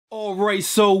Alright,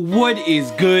 so what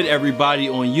is good, everybody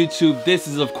on YouTube? This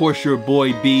is of course your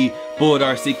boy B, Bullet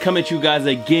RC, coming at you guys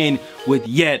again with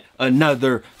yet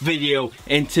another video.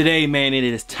 And today, man, it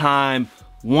is time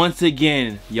once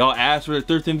again. Y'all asked for the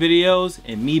thrifting videos,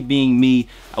 and me being me,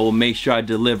 I will make sure I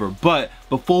deliver. But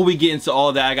before we get into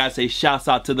all that, I gotta say shouts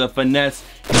out to the Finesse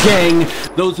gang,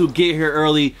 those who get here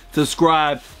early,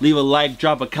 subscribe, leave a like,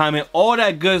 drop a comment, all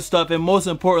that good stuff, and most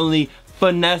importantly,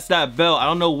 finesse that bell. I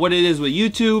don't know what it is with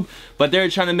YouTube, but they're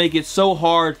trying to make it so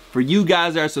hard for you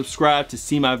guys that are subscribed to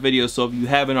see my videos. So if you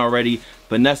haven't already,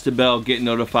 finesse the bell, get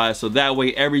notified, so that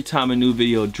way every time a new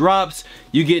video drops,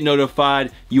 you get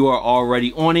notified, you are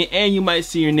already on it, and you might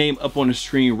see your name up on the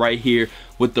screen right here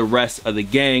with the rest of the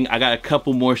gang. I got a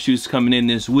couple more shoots coming in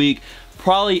this week.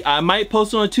 Probably I might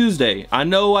post on a Tuesday. I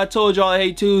know I told y'all I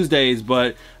hate Tuesdays,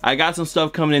 but I got some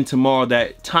stuff coming in tomorrow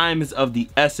that time is of the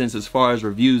essence as far as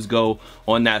reviews go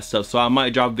on that stuff. So I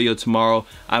might drop a video tomorrow,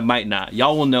 I might not.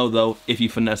 Y'all will know though if you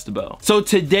finesse the bell. So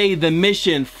today the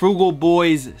mission, Frugal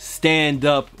Boys Stand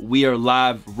Up. We are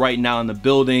live right now in the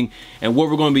building, and what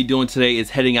we're going to be doing today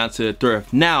is heading out to the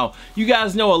thrift. Now, you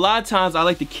guys know a lot of times I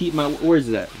like to keep my, where's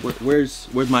that?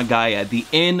 Where's my guy at? The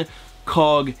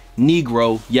Incognegro.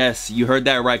 Yes, you heard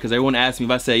that right, because everyone asked me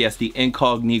if I said yes, the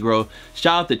Incognegro.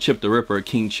 Shout out to Chip the Ripper,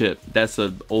 King Chip. That's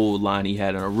an old line he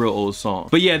had in a real old song.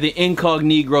 But yeah, the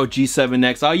Incognegro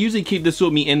G7X. I'll usually keep this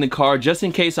with me in the car just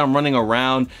in case I'm running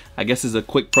around. I guess is a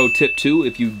quick pro tip too,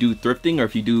 if you do thrifting or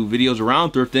if you do videos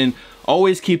around thrifting,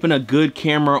 always keeping a good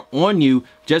camera on you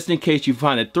just in case you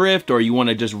find a thrift or you want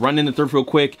to just run in the thrift real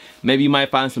quick. Maybe you might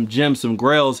find some gems, some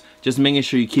grails, just making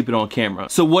sure you keep it on camera.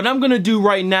 So what I'm gonna do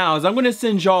right now is I'm gonna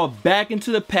send y'all back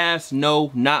into the past.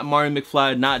 No, not Marty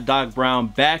McFly, not Doc Brown,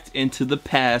 back into the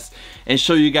past, and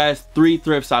show you guys 3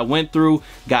 thrifts I went through,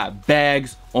 got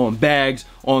bags on bags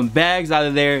on bags out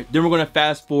of there. Then we're gonna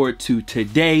fast forward to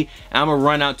today. I'm gonna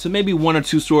run out to maybe 1 or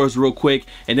 2 stores real quick,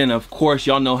 and then of course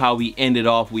y'all know how we ended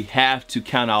off. We have to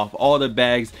count off all the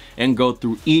bags and go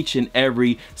through each and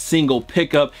every single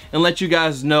pickup and let you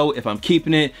guys know if I'm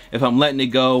keeping it, if I'm letting it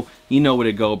go. You know where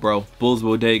to go, bro.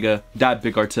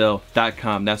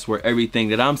 bullsbodega.bigcartel.com. That's where everything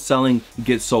that I'm selling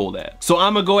gets sold at. So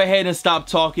I'm gonna go ahead and stop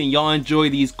talking. Y'all enjoy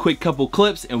these quick couple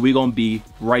clips, and we're gonna be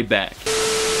right back.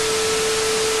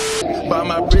 Bought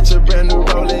my bitch a brand new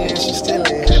roller and she still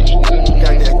in heaven.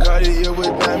 Got that Cartier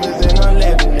with diamonds and I'm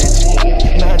laughing at you.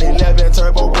 911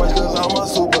 turbo boys cause I'm a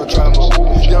super trouble.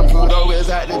 Young Pluto is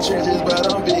out the trenches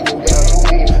but I'm big and balanced.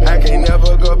 I can't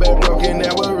never go back broken,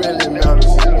 that what really matters.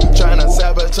 Tryna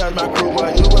sabotage my crew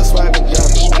while you was swiping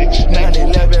jumpers.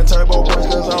 911 turbo boys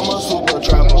cause I'm a super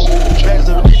trouble. Bags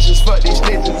of riches, fuck these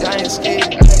niggas, I ain't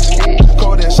scared.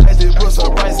 Cold and shiesty, put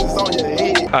some prices on your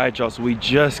head. Alright y'all, so we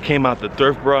just came out the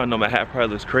thrift, bro. I know my hat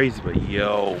probably looks crazy, but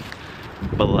yo,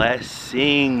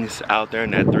 blessings out there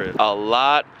in that thrift. A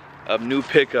lot of new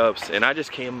pickups, and I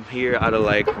just came here out of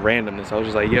like randomness. I was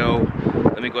just like, yo,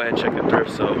 let me go ahead and check the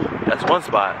thrift. So that's one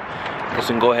spot. I guess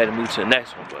we can go ahead and move to the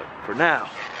next one, but for now,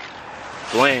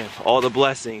 blam, all the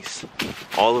blessings,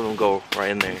 all of them go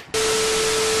right in there.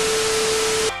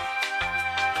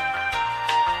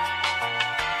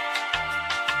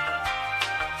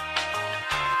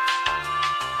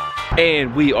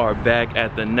 And we are back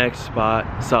at the next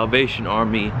spot, Salvation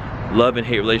Army. Love and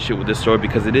hate relationship with this store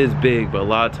because it is big, but a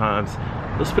lot of times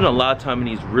we'll spend a lot of time in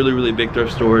these really big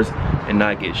thrift stores and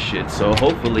not get shit. So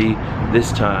hopefully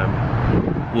this time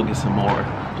we'll get some more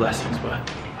blessings, but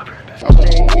I'll be right back.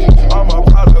 I'm a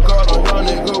product of a young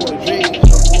nigga with dreams.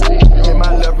 Get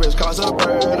my leverage cause a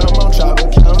bird, I'm on travel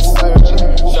cancer.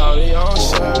 Shawty on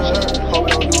shirt, hope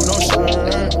don't do no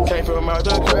shirt. Came from out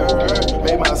the curb,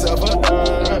 made myself a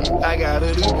dime. I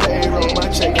gotta do payroll, my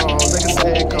check on, like a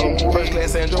Seiko. First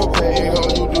class Andrew Pago,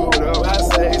 you do whatever I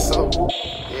say so.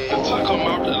 Yeah, until I come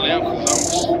out the lamp cause I'm a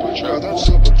super trap, I'm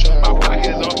super trap. My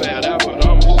pockets on bad out, but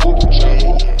I'm a super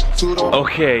trap.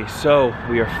 Okay, so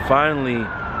we are finally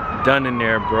done in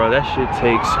there, bro. That shit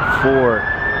takes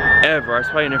forever. I was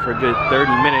probably in there for a good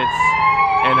 30 minutes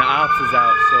and the ops is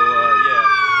out, so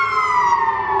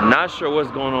yeah. Not sure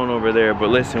what's going on over there, but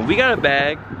listen, we got a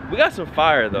bag. We got some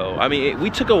fire though. I mean,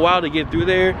 we took a while to get through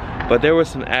there, but there was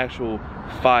some actual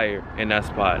fire in that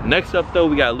spot. Next up though,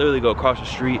 we gotta literally go across the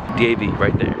street, DAV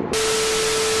right there.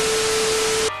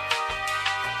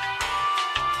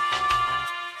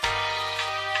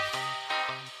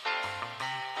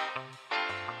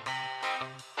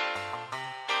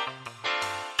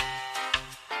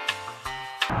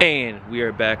 And we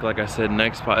are back. Like I said,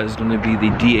 next spot is going to be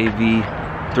the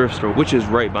DAV thrift store, which is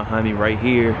right behind me right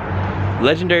here.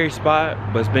 legendary spot,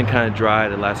 but it's been kind of dry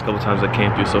the last couple times I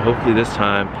came through, so hopefully this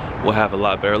time we'll have a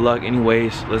lot better luck.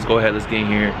 Anyways, let's go ahead, let's get in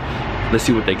here, let's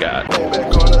see what they got.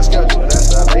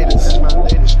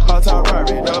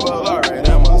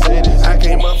 I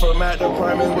came up from out the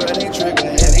apartment where they trigger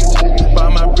heavy.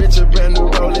 Bought my bitch a brand new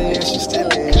rolling and she still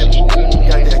in heavy.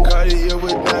 Got that Cartier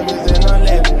with diamonds and I'm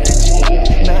laughing at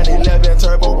you. 911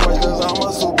 turbo boys cause I'm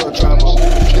a super trouble.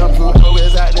 Young food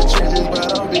always out the trenches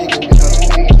but I'm big and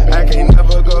tough. I can't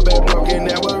never go back broken,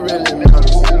 that was really me.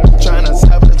 Trying to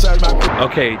sabotage my...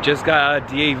 Okay, just got a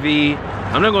DAV.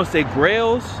 I'm not gonna say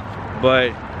grails,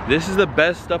 but this is the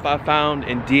best stuff I found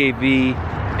in DAV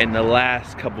in the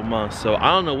last couple months. So I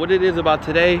don't know what it is about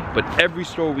today, but every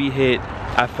store we hit,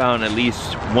 I found at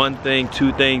least one thing,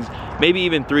 two things, maybe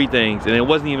even three things, and it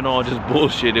wasn't even all just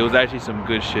bullshit. It was actually some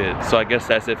good shit. So I guess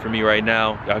that's it for me right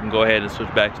now. Y'all can go ahead and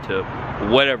switch back to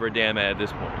whatever damn at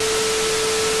this point.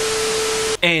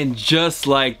 And just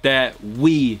like that,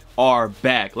 we are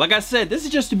back. Like I said, this is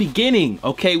just the beginning,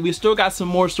 okay? We still got some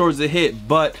more stores to hit,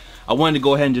 but I wanted to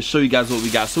go ahead and just show you guys what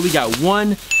we got. So we got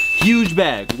one huge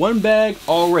bag, one bag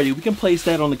already. We can place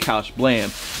that on the couch,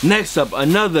 blam. Next up,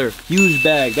 another huge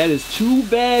bag. That is two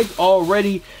bags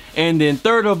already. And then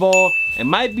third of all, it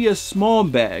might be a small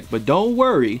bag, but don't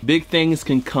worry, big things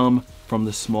can come from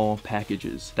the small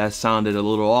packages. That sounded a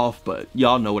little off, but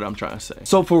y'all know what I'm trying to say.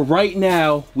 So for right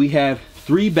now, we have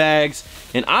 3 bags,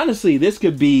 and honestly, this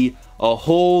could be a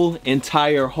whole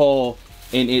entire haul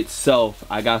in itself.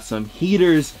 I got some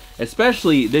heaters,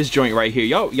 especially this joint right here.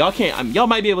 Y'all can't, y'all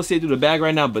might be able to see it through the bag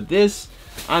right now, but this,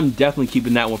 I'm definitely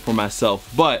keeping that one for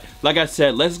myself. But like I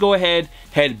said, let's go ahead,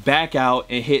 head back out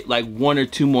and hit like 1 or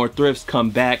 2 more thrifts,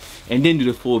 come back, and then do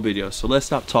the full video. So let's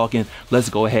stop talking. Let's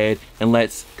go ahead and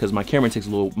because my camera takes a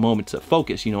little moment to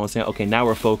focus, you know what I'm saying? Okay, now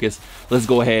we're focused. Let's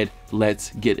go ahead,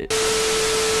 let's get it.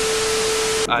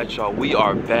 Alright y'all, we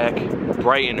are back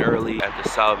bright and early at the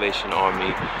Salvation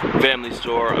Army family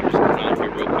store. I'm just coming out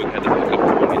here real quick, had to pick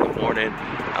up for me in the morning.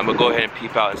 I'm gonna go ahead and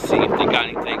peep out and see if they got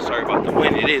anything. Sorry about the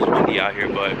wind, it is windy out here,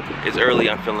 but it's early,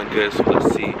 I'm feeling good, so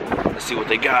let's see what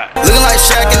they got. Looking like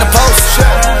Shaq in the post.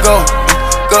 Go,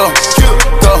 go, go,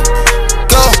 go,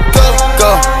 go,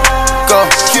 go, go,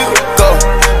 go,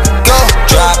 go.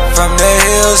 Drop from the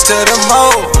hills to the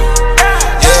moat.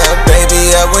 Yeah,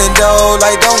 baby, at window,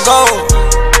 like don't go.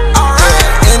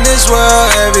 In this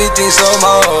world, everything's so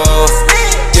more.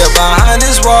 Yeah, behind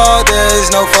this wall,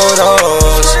 there's no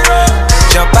photos.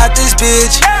 Jump out this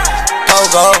bitch,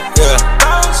 go,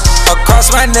 yeah.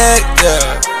 Across my neck,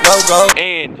 yeah, go.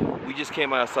 And we just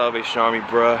came out of Salvation Army,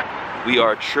 bruh. We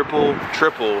are triple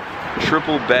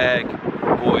bag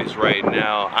boys right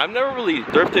now. I've never really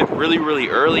thrifted really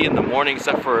early in the morning,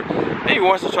 except for maybe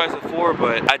once or twice before,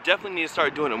 but I definitely need to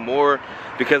start doing it more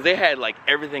because they had like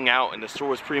everything out and the store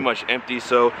was pretty much empty.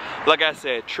 So like I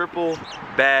said, triple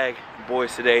bag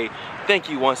boys today. Thank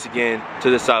you once again to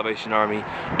the Salvation Army,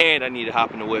 and I need to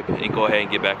hop in the whip and go ahead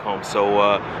and get back home. So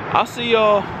I'll see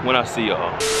y'all when I see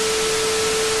y'all.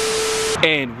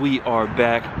 And we are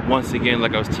back once again,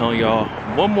 like I was telling y'all.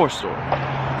 One more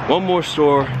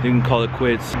store, you can call it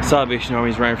quits. Salvation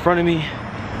Army's right in front of me.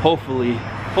 Hopefully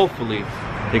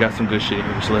they got some good shit in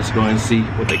here, so let's go ahead and see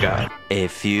what they got. A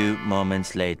few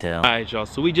moments later. All right, y'all,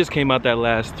 so we just came out that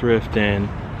last thrift, and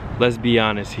let's be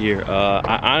honest here,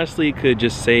 I honestly could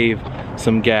just save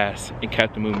some gas and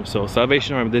kept the movement. So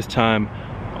Salvation Army this time,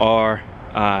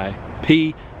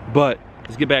 R.I.P. But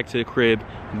let's get back to the crib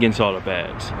and get into all the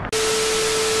bags.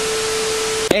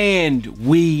 And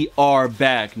we are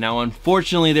back. Now,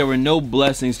 unfortunately, there were no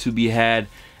blessings to be had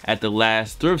at the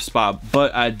last thrift spot,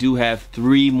 but I do have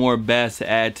 3 more bags to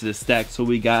add to the stack. So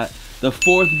we got the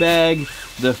 4th bag,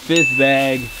 the 5th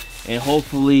bag, and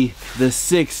hopefully the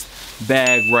 6th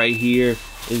bag right here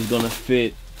is gonna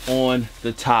fit on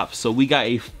the top. So we got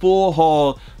a full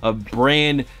haul of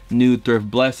brand new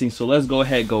thrift blessings. So let's go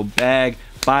ahead, go bag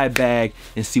by bag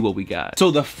and see what we got.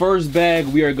 So the first bag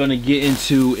we are gonna get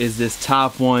into is this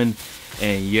top one,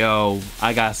 and yo,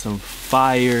 I got some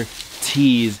fire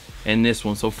tees in this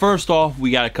one. So first off, we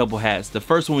got a couple hats. The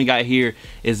first one we got here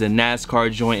is a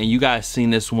NASCAR joint, and you guys seen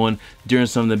this one during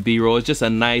some of the B-roll. It's just a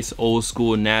nice old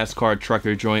school NASCAR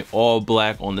trucker joint, all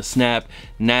black on the snap,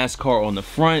 NASCAR on the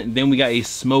front. Then we got a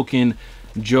smoking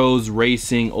Joe's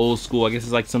Racing old school, I guess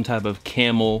it's like some type of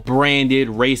camel branded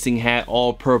racing hat,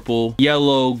 all purple,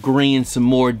 yellow, green, some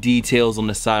more details on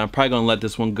the side. I'm probably gonna let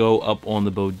this one go up on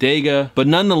the bodega, but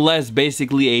nonetheless,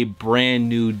 basically a brand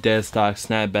new dead stock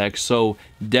snapback, so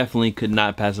definitely could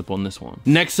not pass up on this one.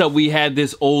 Next up, we had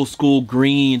this old school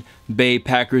green Bay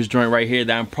Packers joint right here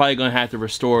that I'm probably gonna have to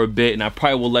restore a bit, and I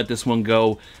probably will let this one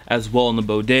go as well in the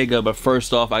bodega. But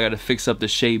first off, I gotta fix up the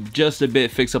shape just a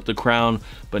bit, fix up the crown,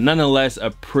 but nonetheless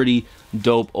a pretty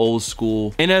dope old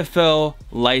school NFL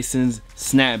licensed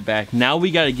snapback. Now we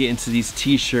got to get into these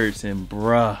t-shirts, and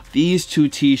bruh, these two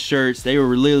t-shirts, they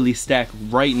were literally stacked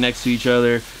right next to each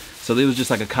other, so it was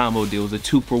just like a combo deal. It was a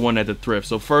 2-for-1 at the thrift.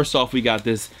 So first off, we got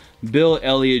this Bill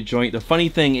Elliott joint. The funny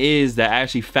thing is that I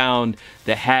actually found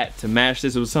the hat to match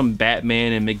this. It was some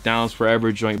Batman and McDonald's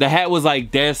Forever joint. The hat was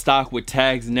like dead stock with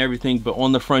tags and everything, but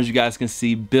on the front you guys can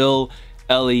see Bill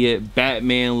Elliott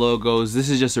Batman logos. This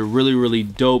is just a really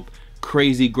dope,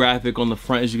 crazy graphic on the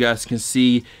front. As you guys can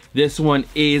see, this one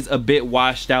is a bit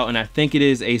washed out, and I think it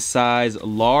is a size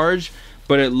large,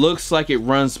 but it looks like it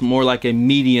runs more like a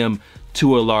medium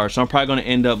to a large, so I'm probably going to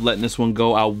end up letting this one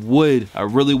go. I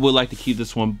really would like to keep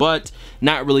this one, but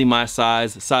not really my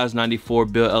size 94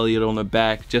 Bill Elliott on the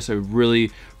back. Just a really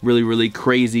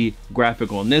crazy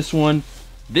graphic on this one.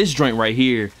 This joint right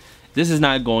here, this is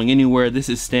not going anywhere. This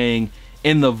is staying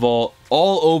in the vault.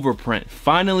 All over print.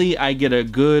 Finally I get a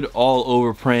good all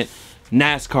over print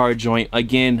NASCAR joint.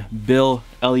 Again, Bill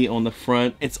Elliott on the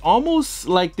front. It's almost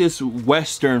like this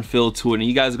Western feel to it, and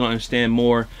you guys are gonna understand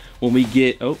more when we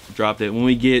get, oh, dropped it, when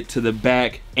we get to the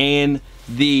back and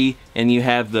you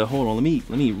have the, hold on, let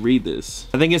me read this.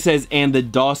 I think it says, and the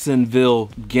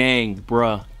Dawsonville gang,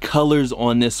 bruh. Colors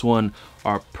on this one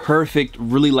are perfect.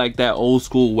 Really like that old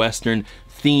school Western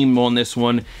theme on this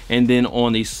one. And then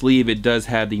on the sleeve, it does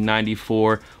have the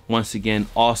 94. Once again,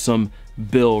 awesome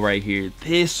Bill right here.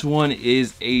 This one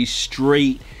is a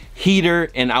straight heater,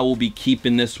 and I will be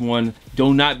keeping this one.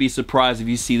 Do not be surprised if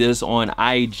you see this on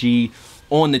IG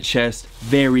on the chest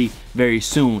very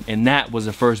soon. And that was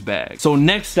the first bag. So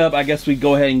next up, I guess we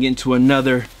go ahead and get into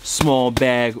another small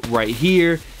bag right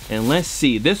here, and let's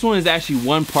see. This one is actually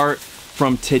one part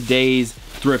from today's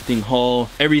thrifting haul.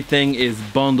 Everything is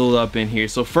bundled up in here.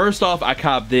 So first off, I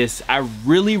copped this. I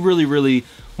really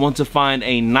want to find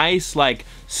a nice like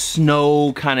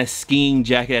snow kind of skiing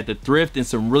jacket at the thrift in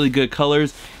some really good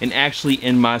colors, and actually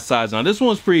in my size. Now this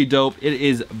one's pretty dope. It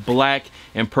is black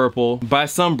and purple by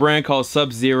some brand called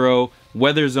Sub-Zero,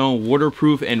 Weather Zone,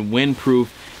 waterproof and windproof,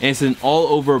 and it's an all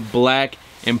over black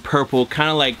and purple, kind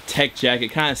of like tech jacket,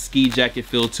 kind of ski jacket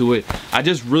feel to it. I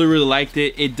just really liked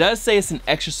it. It does say it's an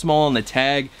extra small on the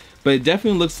tag, but it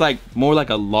definitely looks like more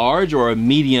like a large or a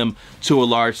medium to a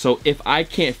large. So if I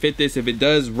can't fit this, if it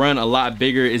does run a lot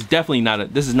bigger, it's definitely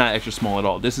not this is not extra small at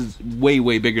all. This is way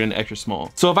bigger than extra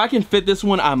small. So if I can fit this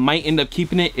one, I might end up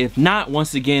keeping it. If not,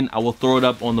 once again, I will throw it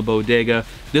up on the bodega.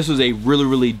 This was a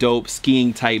really dope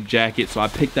skiing type jacket, so I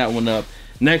picked that one up.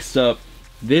 Next up,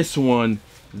 this one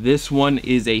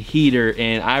is a heater,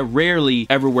 and I rarely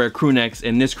ever wear crew necks,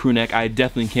 and this crew neck I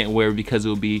definitely can't wear because it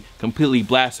would be completely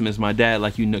blasphemous. My dad,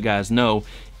 like you guys know,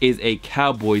 is a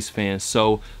Cowboys fan.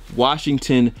 So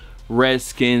Washington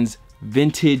Redskins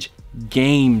vintage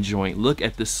game joint. Look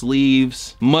at the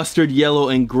sleeves, mustard yellow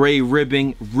and gray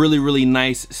ribbing, really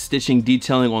nice stitching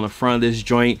detailing on the front of this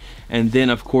joint. And then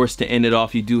of course, to end it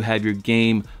off, you do have your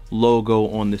game logo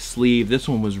on the sleeve. This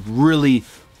one was really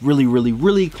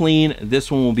clean. This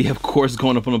one will be of course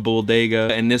going up on a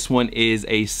bodega, and this one is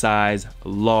a size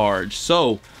large.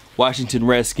 So Washington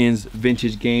Redskins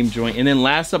vintage game joint. And then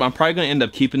last up, I'm probably gonna end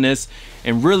up keeping this,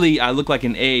 and really I look like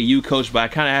an AAU coach, but I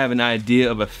kind of have an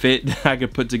idea of a fit that I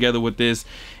could put together with this.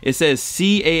 It says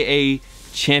CAA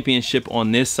championship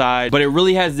on this side, but it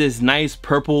really has this nice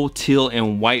purple, teal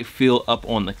and white feel up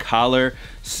on the collar,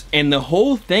 and the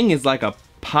whole thing is like a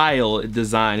pile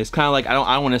design. It's kind of like, I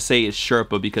don't want to say it's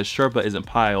Sherpa because Sherpa isn't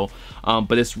pile,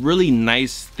 but it's really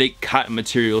nice thick cotton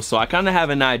material. So I kind of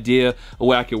have an idea of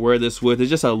what I could wear this with.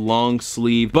 It's just a long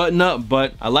sleeve button up,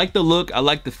 but I like the look, I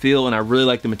like the feel, and I really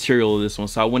like the material of this one,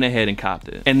 so I went ahead and copped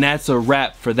it. And that's a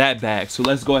wrap for that bag. So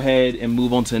let's go ahead and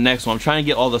move on to the next one. I'm trying to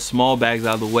get all the small bags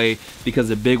out of the way because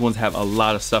the big ones have a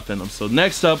lot of stuff in them. So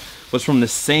next up was from the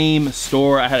same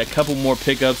store. I had a couple more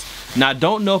pickups. Now I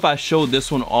don't know if I showed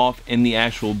this one off in the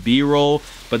actual B-roll,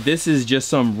 but this is just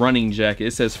some running jacket.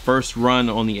 It says first run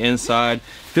on the inside.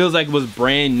 Feels like it was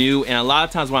brand new, and a lot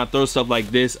of times when I throw stuff like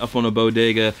this up on a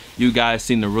bodega, you guys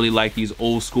seem to really like these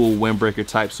old school windbreaker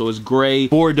types. So it's gray,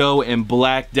 Bordeaux, and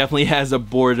black. Definitely has a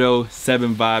Bordeaux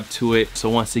 7 vibe to it. So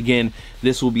once again,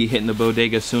 this will be hitting the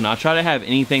bodega soon. I'll try to have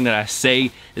anything that I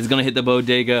say is gonna hit the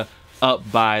bodega up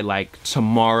by like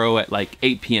tomorrow at like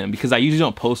 8 p.m. because I usually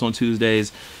don't post on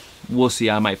Tuesdays. We'll see,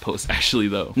 I might post actually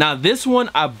though. Now this one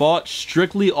I bought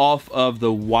strictly off of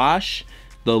the wash,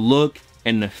 the look,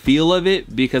 and the feel of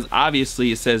it, because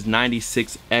obviously it says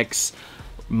 96X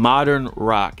modern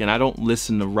rock, and I don't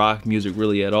listen to rock music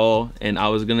really at all, and I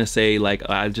was gonna say like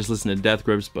I just listen to Death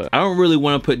Grips, but I don't really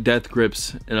want to put Death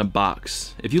Grips in a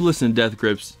box. If you listen to Death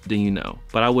Grips, then you know,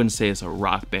 but I wouldn't say it's a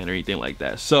rock band or anything like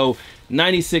that. So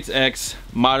 96X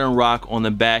modern rock on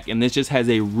the back, and this just has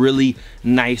a really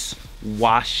nice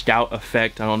washed out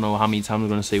effect. I don't know how many times I'm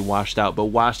gonna say washed out, but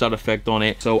washed out effect on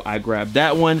it. So I grabbed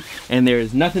that one, and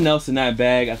there's nothing else in that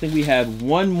bag. I think we have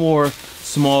one more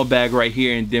small bag right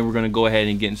here, and then we're gonna go ahead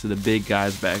and get into the big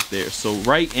guys back there. So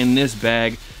right in this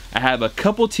bag, I have a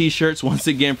couple t-shirts, once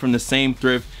again from the same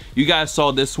thrift. You guys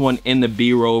saw this one in the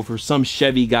B-roll for some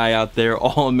Chevy guy out there,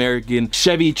 all-American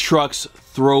Chevy trucks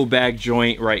throwback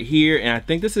joint right here. And I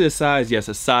think this is a size, yes,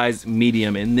 a size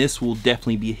medium, and this will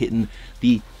definitely be hitting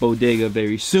the bodega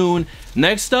very soon.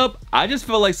 Next up, I just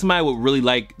felt like somebody would really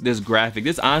like this graphic.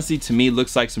 This honestly to me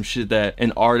looks like some shit that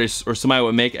an artist or somebody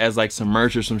would make as like some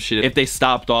merch or some shit if they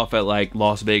stopped off at like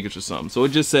Las Vegas or something. So it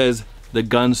just says the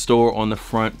gun store on the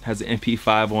front, has an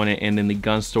MP5 on it, and then the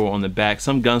gun store on the back.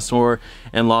 Some gun store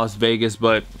in Las Vegas,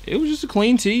 but it was just a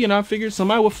clean tee, and I figured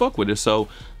somebody would fuck with it. So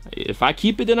if I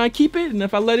keep it, then I keep it, and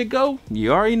if I let it go,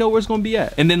 you already know where it's gonna be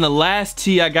at. And then the last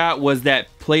tee I got was that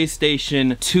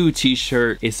PlayStation 2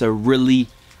 t-shirt. It's a really,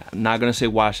 I'm not gonna say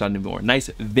washed out anymore, nice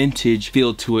vintage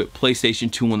feel to it. PlayStation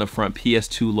 2 on the front,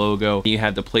 PS2 logo. You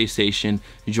have the PlayStation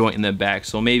joint in the back.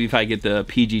 So maybe if I get the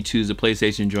PG2s, the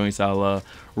PlayStation joints, I'll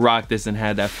rock this and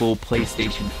have that full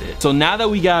PlayStation fit. So now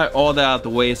that we got all that out the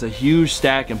way, it's a huge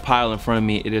stack and pile in front of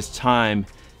me. It is time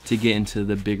to get into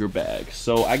the bigger bag.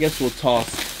 So I guess we'll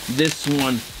toss this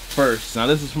one first. Now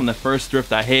this is from the first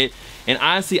thrift I hit, and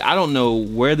honestly I don't know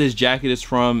where this jacket is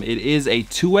from. It is a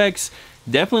 2X,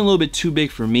 definitely a little bit too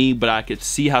big for me, but I could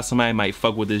see how somebody might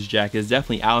fuck with this jacket. It's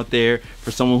definitely out there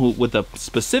for someone who with a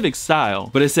specific style.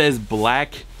 But it says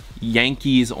Black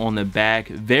Yankees on the back,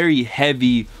 very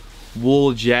heavy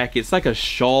wool jacket. It's like a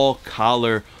shawl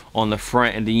collar on the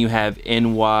front, and then you have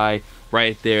NY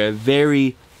right there.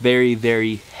 Very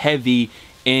heavy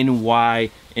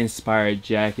NY inspired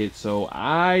jacket. So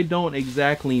I don't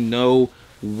exactly know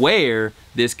where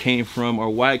this came from or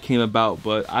why it came about,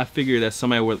 but I figured that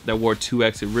somebody that wore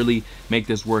 2X would really make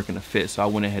this work in a fit, so I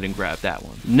went ahead and grabbed that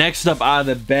one. Next up out of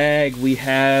the bag we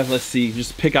have, let's see,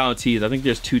 just pick out tees. I think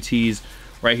there's two tees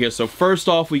right here. So first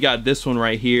off, we got this one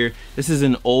right here. This is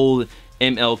an old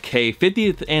MLK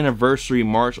 50th anniversary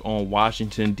march on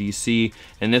Washington DC,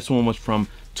 and this one was from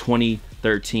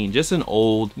 2013. Just an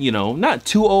old, you know, not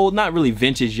too old, not really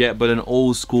vintage yet, but an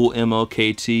old school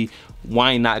MLK tee.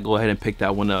 Why not go ahead and pick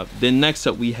that one up? Then next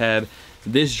up we have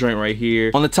this joint right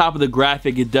here. On the top of the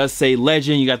graphic it does say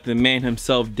legend. You got the man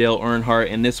himself, Dale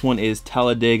Earnhardt, and this one is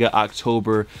Talladega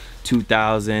October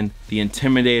 2000, the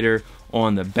Intimidator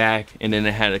on the back, and then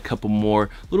it had a couple more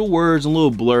little words, a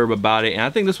little blurb about it. And I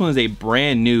think this one is a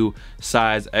brand new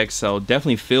size XL.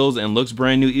 Definitely feels and looks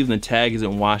brand new. Even the tag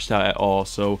isn't washed out at all.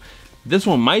 So this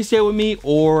one might stay with me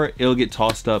or it'll get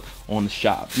tossed up on the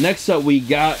shop. Next up we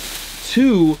got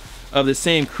two of the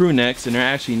same crew necks, and they're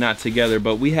actually not together,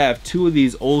 but we have two of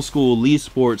these old school Lee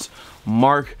Sports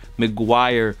Mark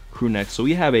McGuire crew necks. So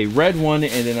we have a red one,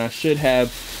 and then I should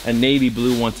have a navy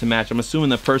blue one to match. I'm assuming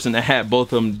the person that had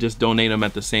both of them just donated them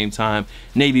at the same time.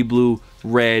 Navy blue,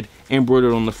 red,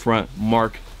 embroidered on the front,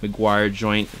 Mark McGuire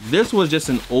joint. This was just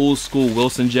an old school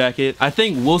Wilson jacket. I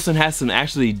think Wilson has some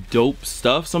actually dope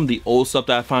stuff. Some of the old stuff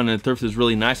that I found in the thrift is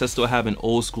really nice. I still have an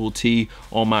old school tee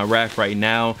on my rack right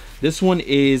now. This one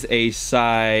is a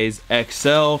size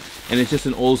XL, and it's just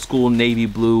an old school navy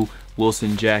blue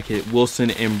Wilson jacket. Wilson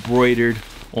embroidered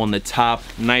on the top,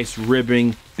 nice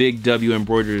ribbing, big W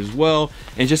embroidered as well,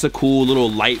 and just a cool little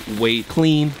lightweight,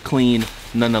 clean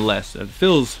nonetheless. It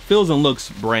feels and looks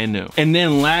brand new. And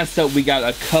then last up we got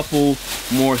a couple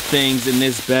more things in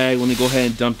this bag. Let me go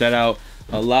ahead and dump that out.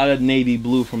 A lot of navy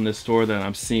blue from the store that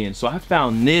I'm seeing. So I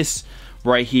found this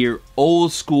right here,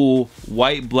 old school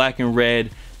white, black, and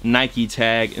red Nike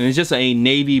tag, and it's just a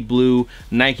navy blue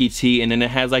Nike tee, and then it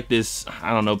has like this,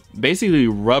 I don't know, basically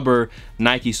rubber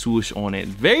Nike swoosh on it.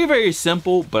 Very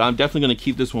simple, but I'm definitely gonna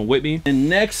keep this one with me. And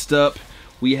next up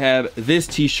we have this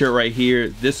t-shirt right here.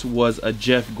 This was a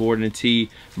Jeff Gordon tee,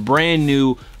 brand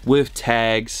new with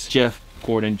tags, Jeff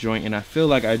Gordon joint, and I feel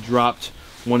like I dropped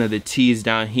one of the tees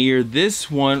down here.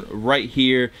 This one right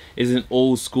here is an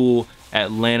old school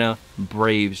Atlanta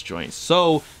Braves joint.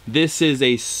 So this is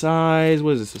a size,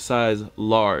 what is this, a size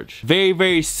large.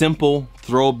 Very simple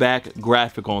throwback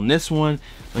graphic on this one.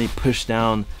 Let me push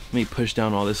down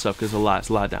all this stuff because it's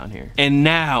a lot down here. And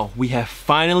now we have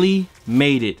finally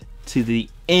made it to the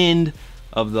end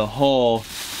of the haul,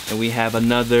 and we have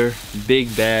another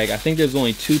big bag. I think there's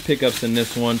only two pickups in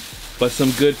this one, but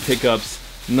some good pickups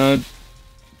None.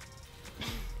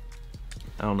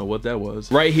 I don't know what that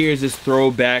was. Right here is this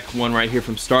throwback one right here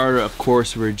from Starter, of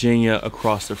course, Virginia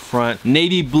across the front.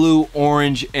 Navy blue,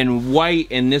 orange, and white,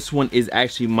 and this one is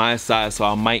actually my size, so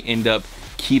I might end up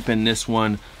keeping this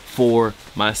one for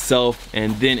myself.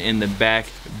 And then in the back,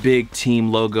 big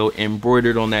team logo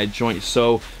embroidered on that joint.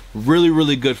 So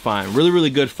really good find, really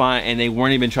good find, and they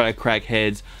weren't even trying to crack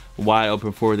heads wide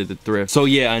open for the thrift. So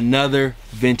yeah, another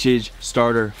vintage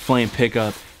Starter flame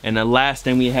pickup. And the last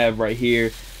thing we have right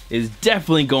here is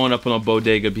definitely going up on a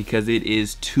bodega because it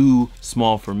is too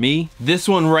small for me. This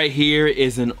one right here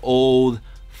is an old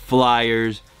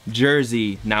Flyers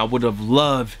jersey. Now I would have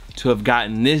loved to have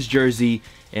gotten this jersey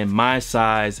in my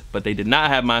size, but they did not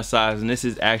have my size, and this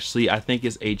is actually, I think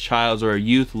it's a child's or a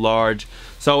youth large,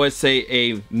 so I would say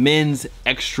a men's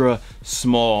extra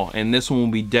small, and this one will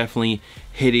be definitely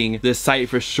hitting the site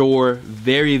for sure.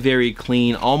 Very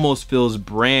clean, almost feels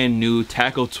brand new,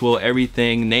 tackle twill,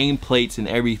 everything, nameplates and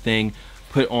everything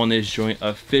put on this joint.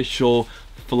 Official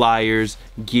Flyers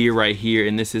gear right here,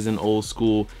 and this is an old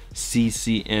school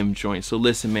CCM joint. So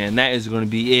listen, man, that is going to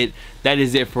be it. That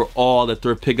is it for all the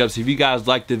thrift pickups. If you guys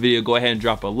liked the video, go ahead and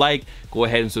drop a like, go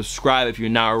ahead and subscribe if you're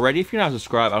not already. If you're not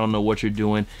subscribed, I don't know what you're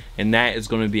doing. And that is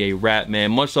going to be a wrap,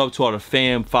 man. Much love to all the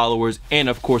fam, followers, and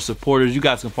of course supporters. You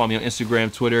guys can follow me on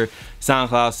Instagram, Twitter, SoundCloud,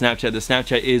 Snapchat. The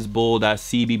Snapchat is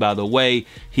bull.cb, by the way.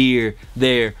 Here,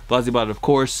 there, Blazzy, of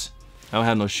course. I don't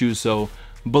have no shoes, so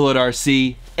Bullet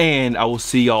RC, and I will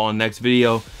see y'all on the next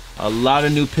video. A lot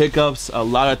of new pickups, a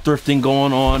lot of thrifting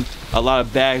going on, a lot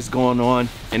of bags going on,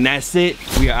 and that's it.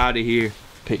 We are out of here.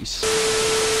 Peace.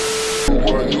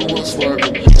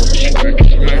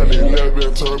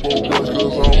 911 turbo boys,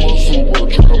 cause I'm a super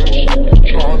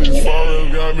trouble. All these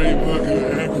foreigns got me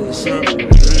looking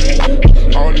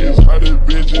inconsiderate. All these hottest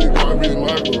bitches got me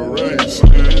like a race.